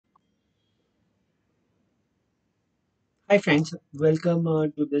Hi friends, welcome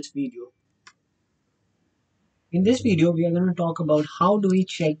to this video. In this video, we are going to talk about how do we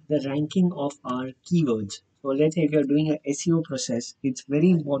check the ranking of our keywords. So let's say if you're doing a SEO process, it's very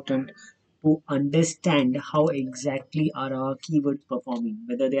important to understand how exactly are our keywords performing,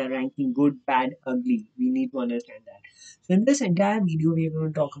 whether they are ranking good, bad, ugly. We need to understand that. So in this entire video, we are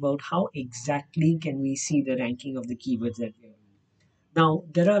going to talk about how exactly can we see the ranking of the keywords that we are doing. Now,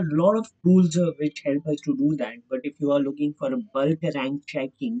 there are a lot of tools which help us to do that, but if you are looking for a bulk rank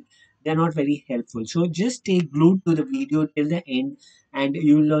checking, they're not very helpful. So just stay glued to the video till the end, and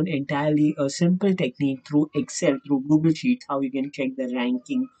you'll learn entirely a simple technique through Excel, through Google Sheets, how you can check the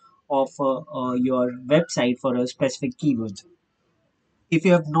ranking of your website for a specific keyword. If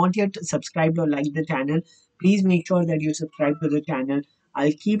you have not yet subscribed or liked the channel, please make sure that you subscribe to the channel.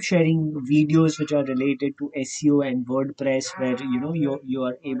 I'll keep sharing videos which are related to SEO and WordPress, where you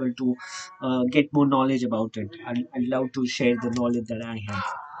are able to get more knowledge about it. I'd love to share the knowledge that I have.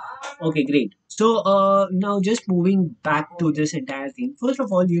 Okay, great. So now just moving back to this entire thing. First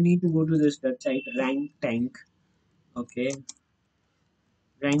of all, you need to go to this website RankTank. Okay,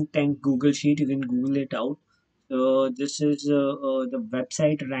 RankTank Google Sheet. You can Google it out. So this is the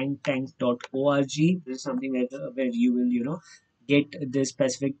website ranktank.org. This is something where you will get this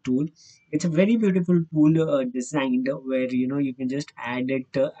specific tool. It's a very beautiful tool designed where you can just add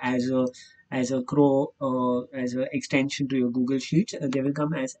it as a crow as an extension to your Google Sheets. They will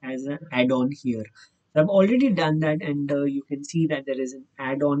come as an add-on here. So I've already done that, and you can see that there is an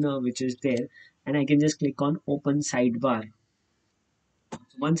add-on which is there, and I can just click on Open Sidebar. So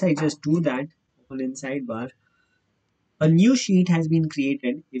once I just do that, open in sidebar, a new sheet has been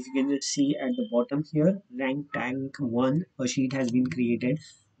created. If you can just see at the bottom here, rank tank 1, a sheet has been created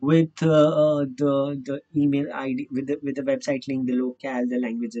with the email ID, with the website link, the locale, the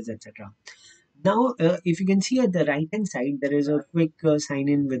languages, etc. Now, if you can see at the right hand side, there is a quick sign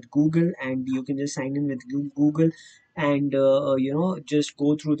in with Google, and you can just sign in with Google and just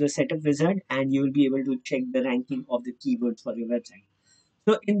go through the setup wizard, and you will be able to check the ranking of the keywords for your website.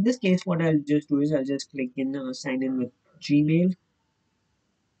 So in this case, what I'll just do is I'll just click in sign in with Gmail.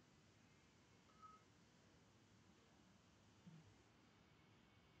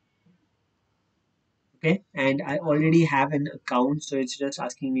 Okay, and I already have an account, so it's just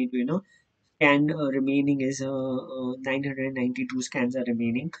asking me to scan remaining is 992 scans are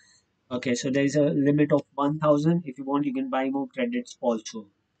remaining. Okay, so there is a limit of 1000. If you want, you can buy more credits also.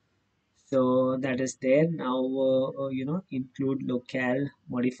 So that is there now. Include locale,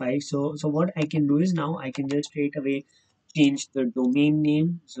 modify. So what I can do is now I can just straight away change the domain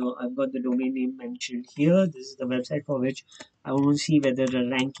name. So I've got the domain name mentioned here. This is the website for which I want to see whether the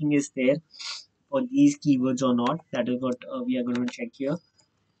ranking is there for these keywords or not. That is what we are going to check here.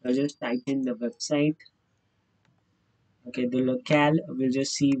 I'll just type in the website. Okay, the locale, we'll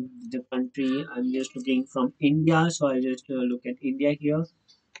just see the country. I'm just looking from India, so I'll just look at India here.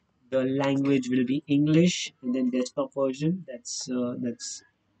 The language will be English, and then desktop version.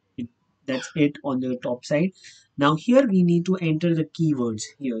 It, that's it on the top side. Now here we need to enter the keywords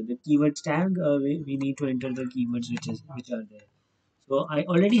here. The keywords tag, we need to enter the keywords which are there. So I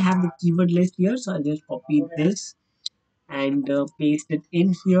already have the keyword list here, so I'll just copy this and paste it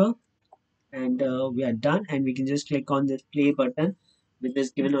in here, and we are done. And we can just click on this play button, which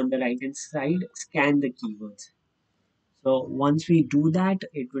is given on the right hand side. Scan the keywords. So once we do that,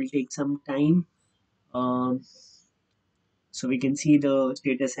 it will take some time. Um, so we can see the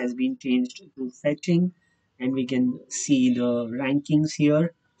status has been changed to fetching, and we can see the rankings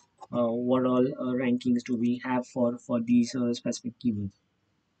here. What all rankings do we have for these specific keywords?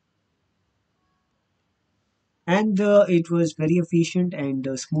 And it was very efficient and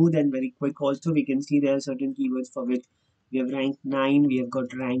smooth and very quick. Also, we can see there are certain keywords for which we have rank 9, we have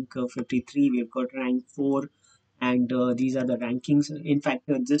got rank 53, we have got rank 4, and these are the rankings. In fact,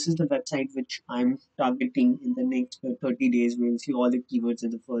 this is the website which I'm targeting. In the next 30 days we'll see all the keywords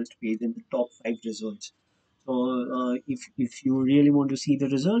in the first page and the top 5 results. So if you really want to see the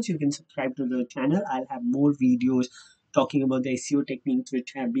results, you can subscribe to the channel. I'll have more videos talking about the SEO techniques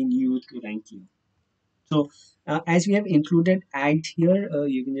which have been used to rank you. So as we have included ads here,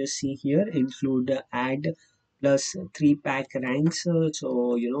 you can just see here include ad plus 3 pack ranks. So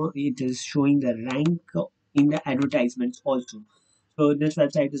it is showing the rank in the advertisements also. So this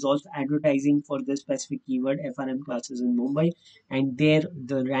website is also advertising for this specific keyword, FRM classes in Mumbai, and there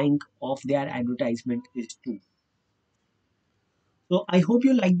the rank of their advertisement is 2. So I hope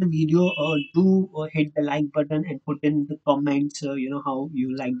you like the video. Do hit the like button and put in the comments. How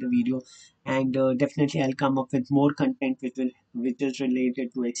you like the video, and definitely I'll come up with more content which is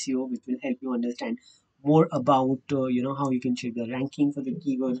related to SEO, which will help you understand more about how you can check the ranking for the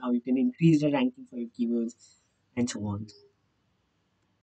keywords, how you can increase the ranking for your keywords, and so on.